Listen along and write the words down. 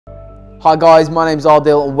Hi guys, my name's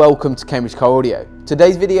Ardil and welcome to Cambridge Car Audio.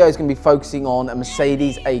 Today's video is going to be focusing on a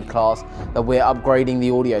Mercedes A-Class that we're upgrading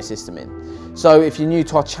the audio system in. So if you're new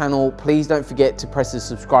to our channel, please don't forget to press the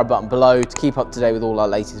subscribe button below to keep up to date with all our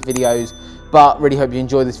latest videos. But really hope you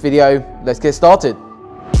enjoy this video. Let's get started.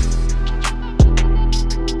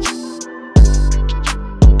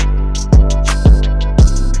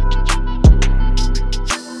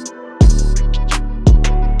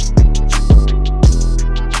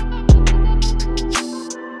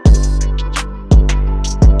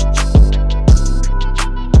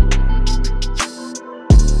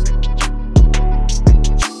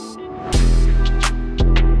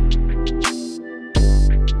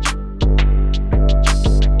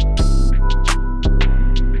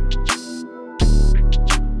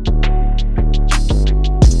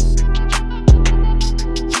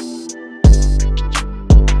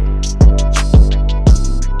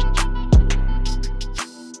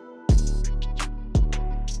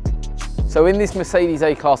 So in this Mercedes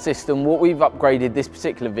A-Class system, what we've upgraded this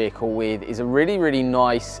particular vehicle with is a really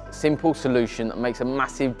nice, simple solution that makes a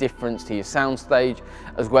massive difference to your soundstage,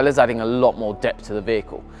 as well as adding a lot more depth to the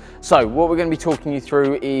vehicle. So what we're going to be talking you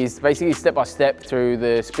through is basically step by step through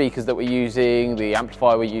the speakers that we're using, the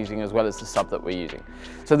amplifier we're using, as well as the sub that we're using.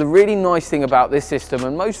 So the really nice thing about this system,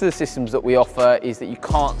 and most of the systems that we offer, is that you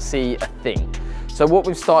can't see a thing. So what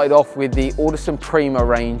we've started off with the Prima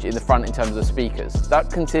range in the front in terms of speakers.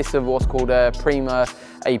 That consists of what's called a Prima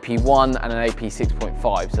AP1 and an AP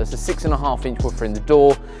 6.5. So it's a 6.5 inch woofer in the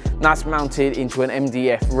door. And that's mounted into an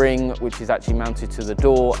MDF ring, which is actually mounted to the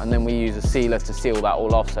door. And then we use a sealer to seal that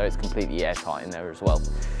all off so it's completely airtight in there as well.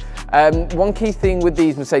 One key thing with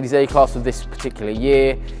these Mercedes A-Class of this particular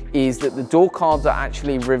year is that the door cards are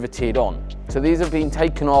actually riveted on. So these have been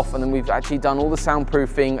taken off, and then we've actually done all the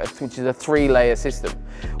soundproofing, which is a 3-layer system,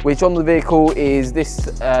 which on the vehicle is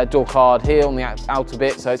this door card here on the outer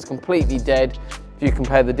bit, so it's completely dead. If you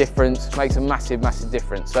compare the difference, makes a massive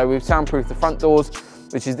difference. So we've soundproofed the front doors,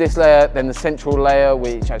 which is this layer, then the central layer,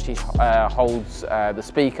 which actually holds the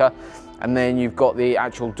speaker, and then you've got the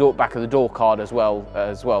actual back of the door card as well.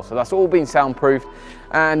 So that's all been soundproofed,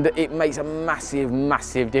 and it makes a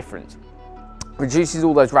massive difference. Reduces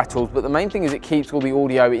all those rattles, but the main thing is it keeps all the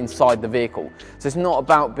audio inside the vehicle. So it's not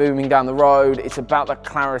about booming down the road, it's about the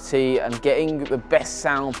clarity and getting the best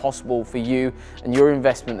sound possible for you and your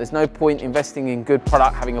investment. There's no point investing in good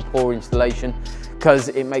product having a poor installation, because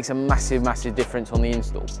it makes a massive difference on the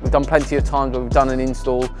install. We've done plenty of times where we've done an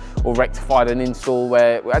install or rectified an install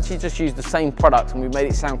where we actually just used the same product and we've made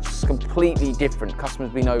it sound completely different.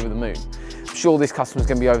 Customer's been over the moon. I'm sure this customer's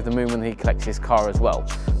going to be over the moon when he collects his car as well.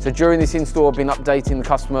 So during this install, I've been updating the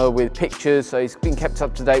customer with pictures, so he's been kept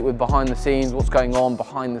up to date with behind the scenes, what's going on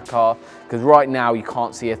behind the car, because right now you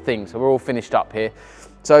can't see a thing. So we're all finished up here.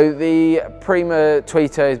 So the Prima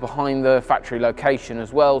tweeter is behind the factory location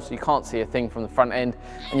as well, so you can't see a thing from the front end,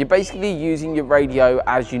 and you're basically using your radio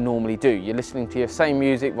as you normally do. You're listening to your same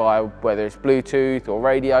music via whether it's Bluetooth or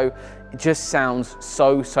radio. It just sounds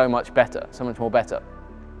so much better, so much more better.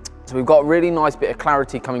 So we've got a really nice bit of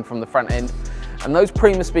clarity coming from the front end, and those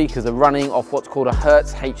Prima speakers are running off what's called a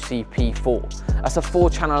Hertz HCP4. That's a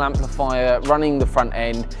 4-channel amplifier running the front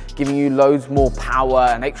end, giving you loads more power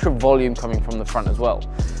and extra volume coming from the front as well.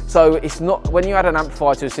 So it's not, when you add an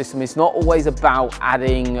amplifier to a system, it's not always about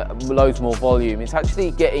adding loads more volume. It's actually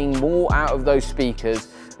getting more out of those speakers,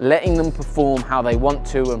 letting them perform how they want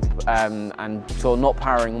to, and sort of not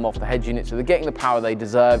powering them off the head unit, so they're getting the power they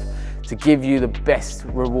deserve to give you the best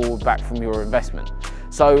reward back from your investment.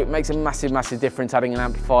 So it makes a massive difference adding an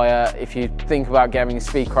amplifier. If you think about getting a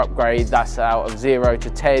speaker upgrade, that's out of 0 to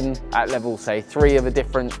 10 at level say 3 of a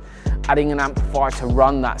difference. Adding an amplifier to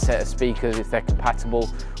run that set of speakers, if they're compatible,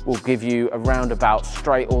 will give you around about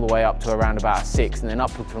straight all the way up to around about a 6, and then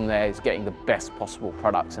upward from there is getting the best possible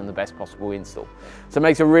products and the best possible install. So it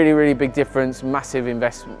makes a really big difference. Massive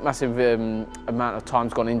amount of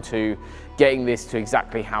time's gone into getting this to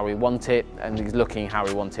exactly how we want it, and is looking how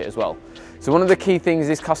we want it as well. So one of the key things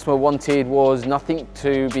this customer wanted was nothing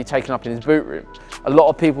to be taken up in his boot room. A lot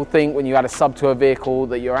of people think when you add a sub to a vehicle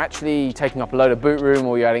that you're actually taking up a load of boot room,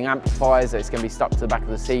 or you're adding amplifiers, that it's going to be stuck to the back of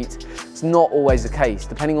the seat. It's not always the case.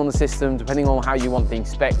 Depending on the system, depending on how you want things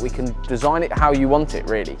spec, we can design it how you want it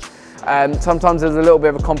really. Sometimes there's a little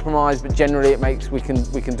bit of a compromise, but generally it makes we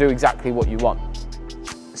can do exactly what you want.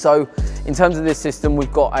 So in terms of this system,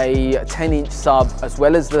 we've got a 10-inch sub as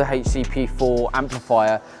well as the HCP4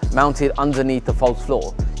 amplifier mounted underneath the false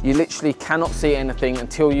floor. You literally cannot see anything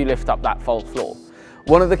until you lift up that false floor.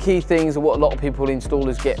 One of the key things, and what a lot of people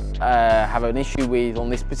installers have an issue with on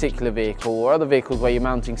this particular vehicle or other vehicles where you're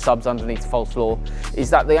mounting subs underneath the false floor, is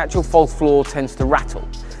that the actual false floor tends to rattle.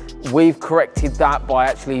 We've corrected that by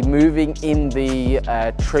actually moving in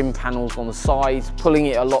the trim panels on the sides, pulling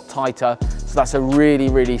it a lot tighter, so that's a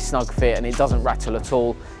really snug fit and it doesn't rattle at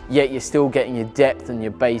all, yet you're still getting your depth and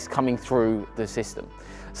your bass coming through the system.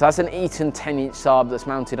 So that's an Eaton 10-inch sub that's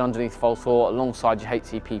mounted underneath the false floor alongside your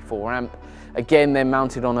HCP 4 amp. Again, they're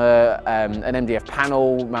mounted on an MDF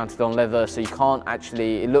panel, mounted on leather, so you can't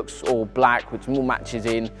actually, it looks all black, which more matches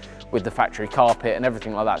in with the factory carpet and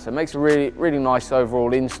everything like that. So it makes a really nice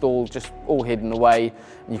overall install, just all hidden away,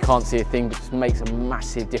 and you can't see a thing, but just makes a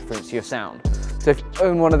massive difference to your sound. So if you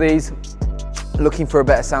own one of these, looking for a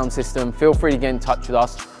better sound system, feel free to get in touch with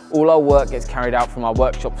us. All our work gets carried out from our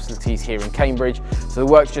workshop facilities here in Cambridge. So the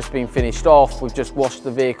work's just been finished off. We've just washed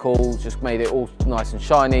the vehicle, just made it all nice and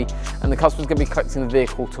shiny, and the customer's going to be collecting the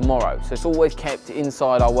vehicle tomorrow. So it's always kept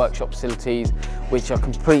inside our workshop facilities, which are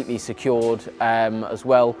completely secured as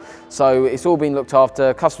well. So it's all been looked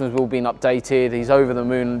after. Customers have all been updated. He's over the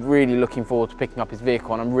moon, really looking forward to picking up his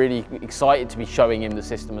vehicle, and I'm really excited to be showing him the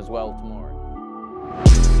system as well tomorrow.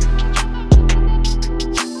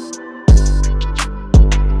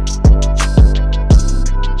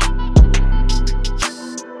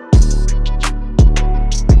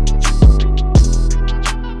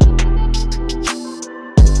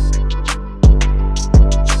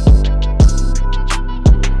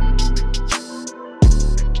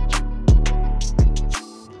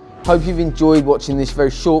 Hope you've enjoyed watching this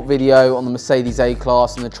very short video on the Mercedes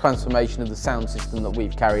A-Class and the transformation of the sound system that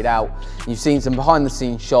we've carried out. You've seen some behind the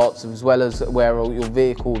scenes shots as well as where your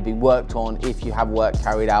vehicle would be worked on if you have work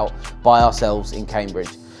carried out by ourselves in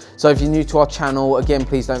Cambridge. So if you're new to our channel, again,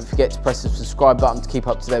 please don't forget to press the subscribe button to keep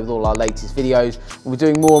up to date with all our latest videos. We'll be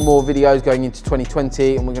doing more and more videos going into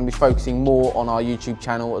 2020, and we're going to be focusing more on our YouTube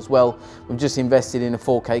channel as well. We've just invested in a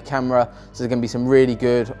 4K camera, so there's going to be some really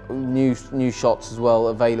good new shots as well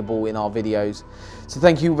available in our videos. So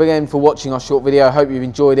thank you again for watching our short video. I hope you've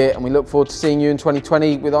enjoyed it, and we look forward to seeing you in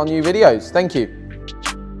 2020 with our new videos. Thank you.